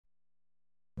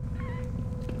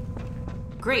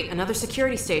Great, another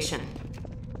security station.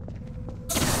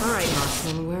 Alright,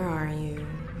 Mossman, where are you?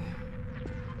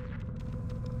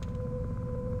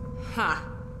 Ha!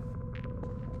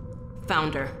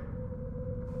 Found her.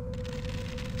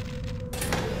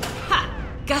 Ha!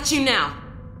 Got you now!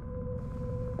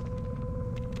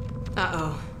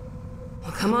 Uh-oh.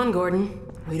 Well, come on, Gordon.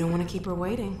 We don't want to keep her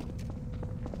waiting.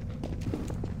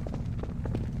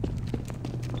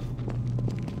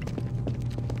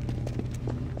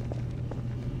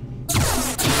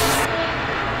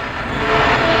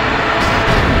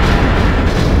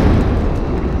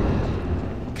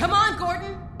 Come on,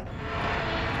 Gordon!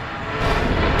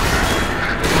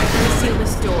 Seal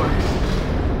this door.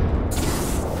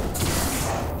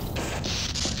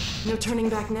 No turning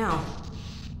back now.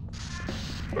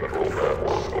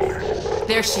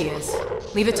 There she is.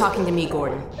 Leave it talking to me,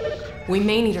 Gordon. We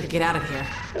may need her to get out of here.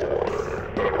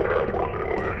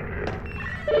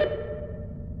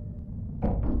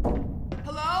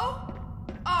 Hello?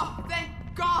 Oh, thank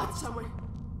God someone...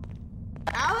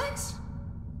 Alex?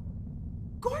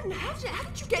 Gordon, how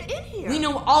did you get in here? We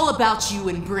know all about you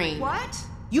and Breen. What?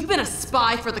 You've been a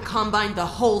spy for the Combine the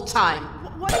whole time.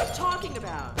 What are you talking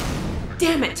about?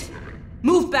 Damn it!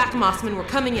 Move back, Mossman. We're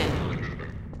coming in.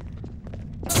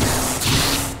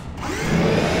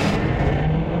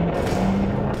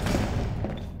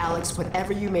 Alex,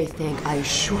 whatever you may think, I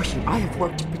assure you, I have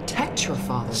worked to protect your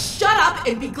father. Shut up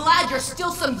and be glad you're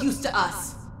still some use to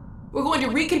us. We're going to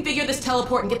reconfigure this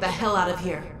teleport and get the hell out of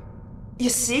here. You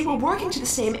see, we're working to the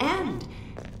same end.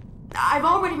 I've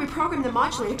already reprogrammed the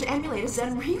modulator to emulate a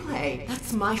Zen relay.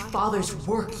 That's my father's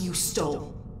work you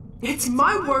stole. It's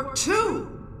my work, too.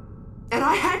 And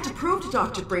I had to prove to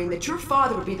Dr. Breen that your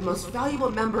father would be the most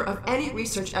valuable member of any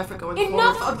research effort going forward.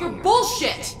 Enough of your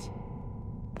bullshit!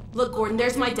 Look, Gordon,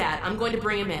 there's my dad. I'm going to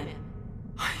bring him in.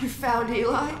 You found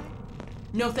Eli?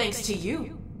 No thanks to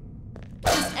you.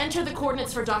 Just enter the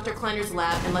coordinates for Dr. Kleiner's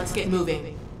lab and let's get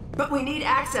moving. But we need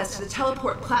access to the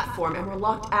teleport platform and we're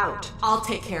locked out. I'll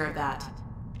take care of that.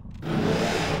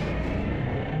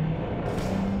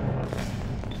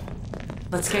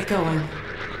 Let's get going.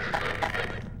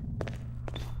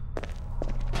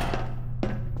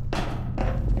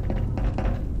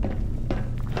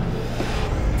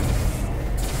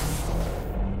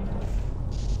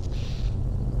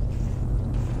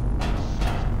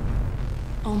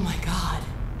 Oh my God.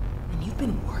 And you've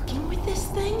been working with this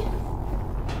thing?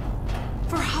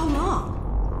 For how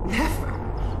long? Never.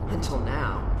 Until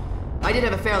now. I did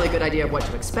have a fairly good idea of what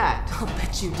to expect. I'll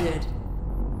bet you did.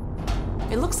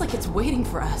 It looks like it's waiting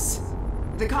for us.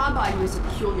 The Combine uses a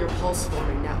peculiar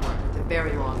pulse-forming network with a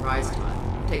very long rise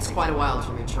time. It takes quite a while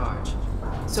to recharge.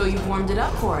 So you've warmed it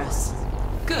up for us.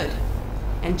 Good.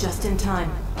 And just in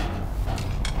time.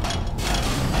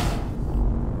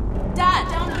 Dad,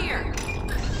 down here!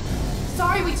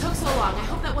 Sorry we took so long. I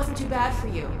hope that wasn't too bad for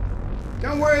you.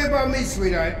 Don't worry about me,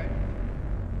 sweetheart.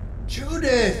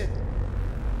 Judith!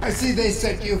 I see they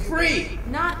set you free!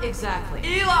 Not exactly.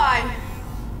 Eli!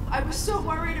 I was so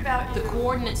worried about The you.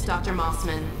 coordinates, Dr.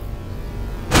 Mossman.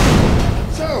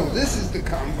 So, this is the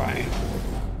Combine.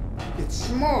 It's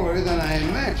smaller than I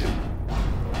imagined.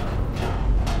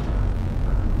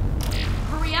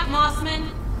 Hurry up, Mossman!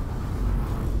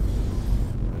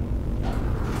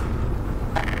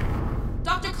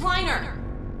 Dr. Kleiner!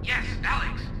 Yes,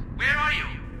 Alex. Where are you?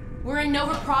 We're in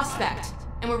Nova Prospect,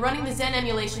 and we're running the Zen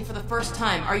emulation for the first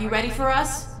time. Are you ready for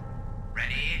us?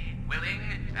 Ready, willing,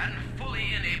 and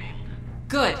fully enabled.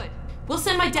 Good. We'll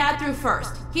send my dad through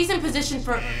first. He's in position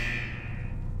for...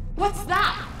 What's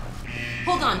that?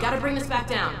 Hold on, gotta bring this back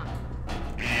down.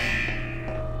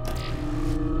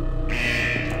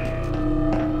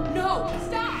 No!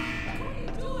 Stop! What are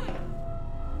you doing?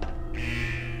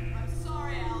 I'm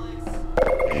sorry, Alex.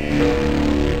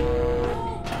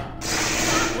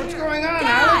 What's going on,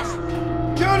 Dad! Alex?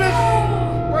 Judith!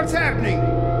 What's happening?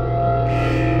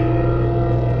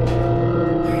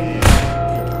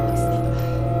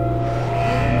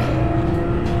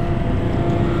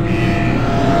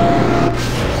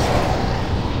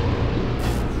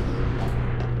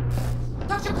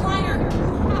 Dr. Kleiner! You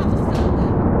have to stop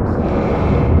that.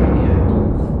 Oh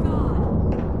my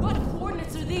God. What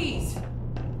coordinates are these?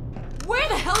 Where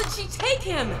the hell did she take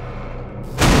him?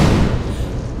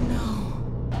 No.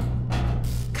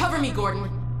 Cover me, Gordon.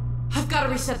 I've got to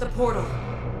reset the portal.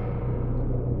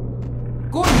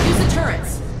 Gordon, use the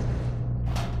turrets.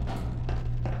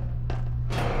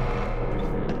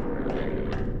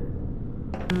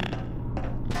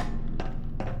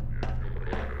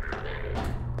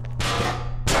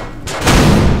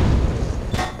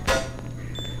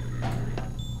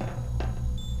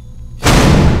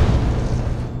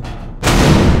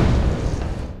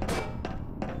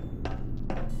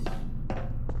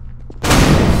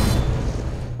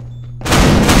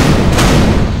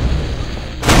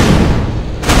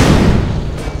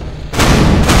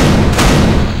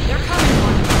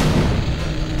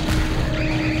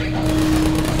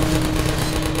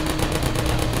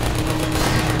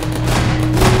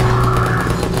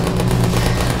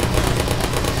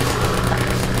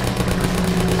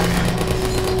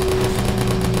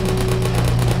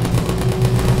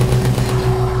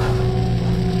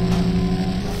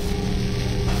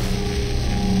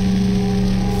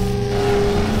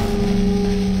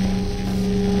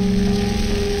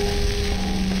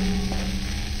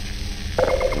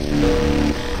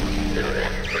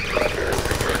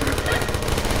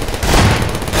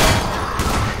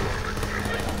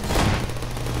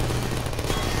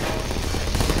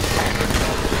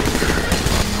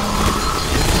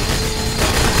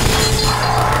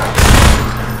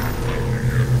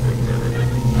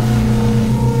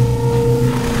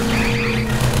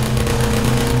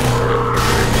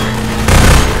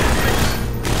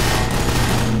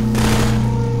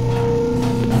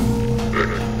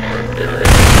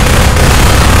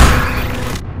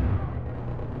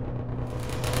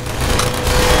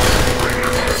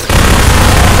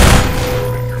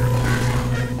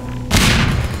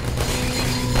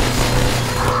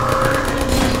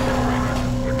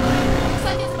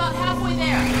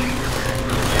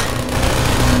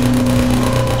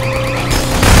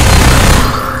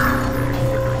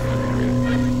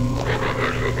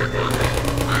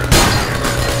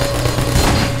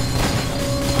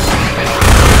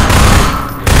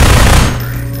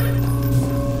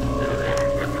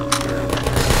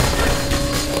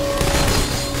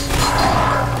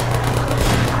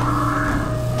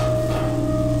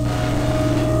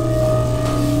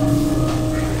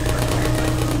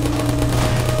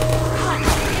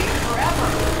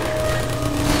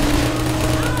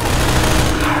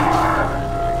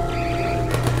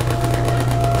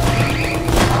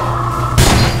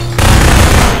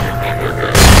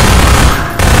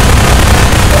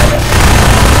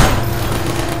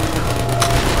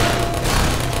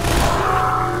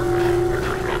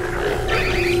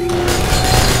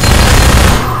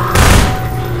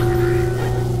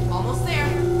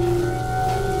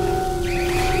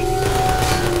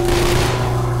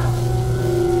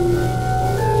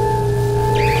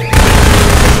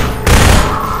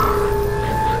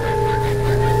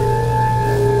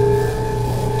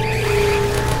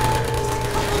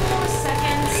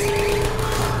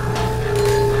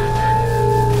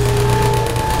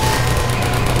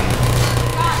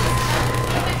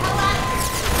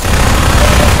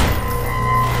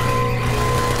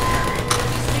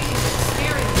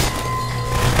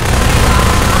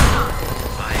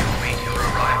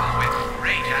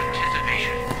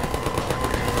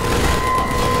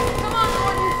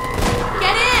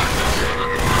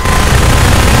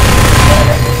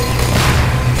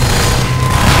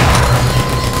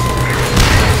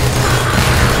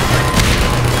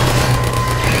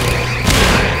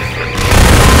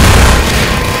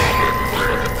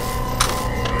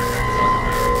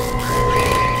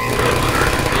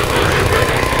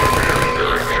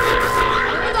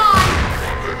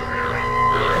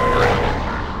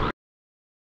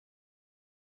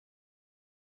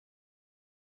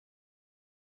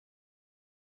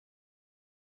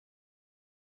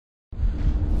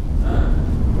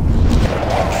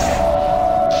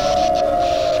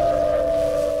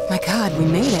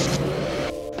 made it.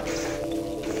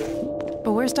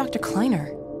 But where's Dr. Kleiner?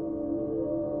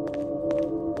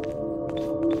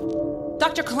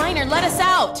 Dr. Kleiner, let us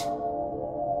out!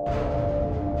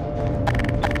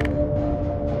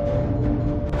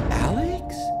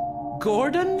 Alex?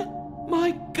 Gordon?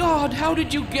 My God, how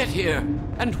did you get here?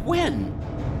 And when?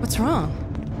 What's wrong?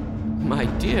 My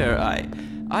dear,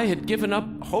 I had given up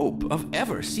hope of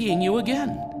ever seeing you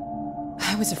again.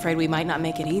 I was afraid we might not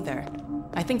make it either.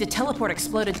 I think the teleport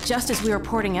exploded just as we were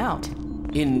porting out.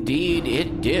 Indeed,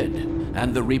 it did.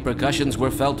 And the repercussions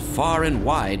were felt far and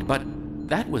wide, but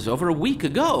that was over a week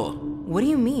ago. What do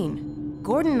you mean?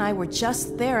 Gordon and I were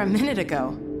just there a minute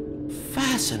ago.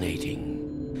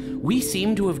 Fascinating. We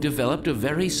seem to have developed a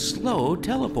very slow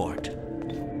teleport.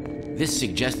 This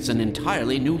suggests an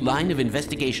entirely new line of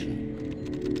investigation.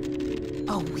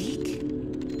 A week?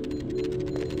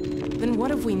 Then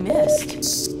what have we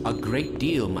missed? A great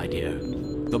deal, my dear.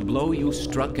 The blow you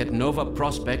struck at Nova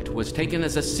Prospekt was taken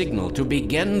as a signal to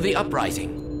begin the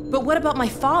uprising. But what about my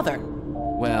father?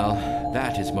 Well,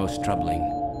 that is most troubling.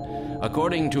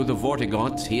 According to the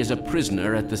Vortigaunts, he is a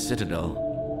prisoner at the Citadel.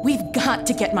 We've got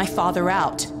to get my father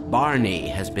out. Barney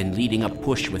has been leading a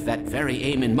push with that very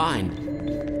aim in mind.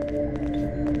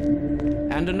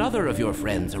 And another of your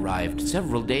friends arrived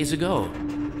several days ago.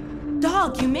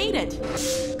 Dog, you made it!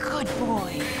 Good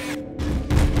boy.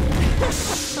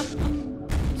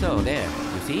 So there,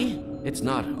 you see? It's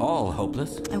not all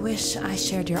hopeless. I wish I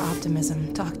shared your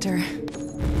optimism, Doctor.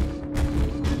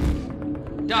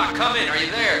 Doc, come in. Are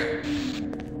you there?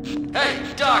 Hey,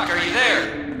 Doc, are you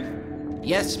there?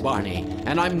 Yes, Barney,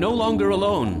 and I'm no longer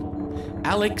alone.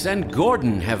 Alex and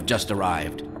Gordon have just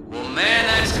arrived. Well, man,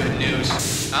 that's good news.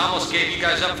 I almost gave you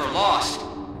guys up for lost.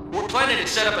 We're planning to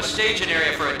set up a staging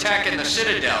area for attacking the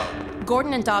Citadel.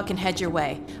 Gordon and Dog can head your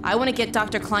way. I want to get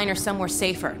Dr. Kleiner somewhere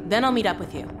safer. Then I'll meet up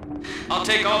with you. I'll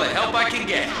take all the help I can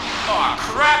get. Aw,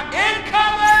 crap!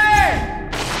 Incoming!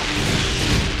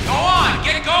 Go on,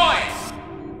 get going!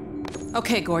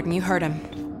 Okay, Gordon, you heard him.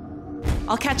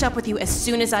 I'll catch up with you as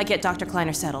soon as I get Dr.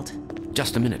 Kleiner settled.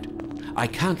 Just a minute. I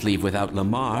can't leave without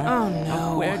Lamar. Oh,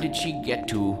 no. Where did she get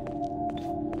to?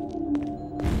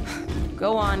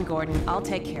 Go on, Gordon. I'll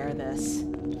take care of this.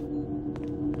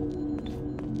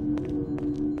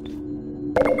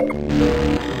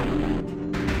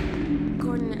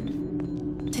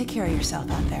 Gordon, take care of yourself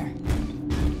out there.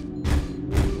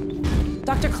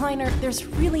 Dr. Kleiner, there's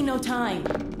really no time.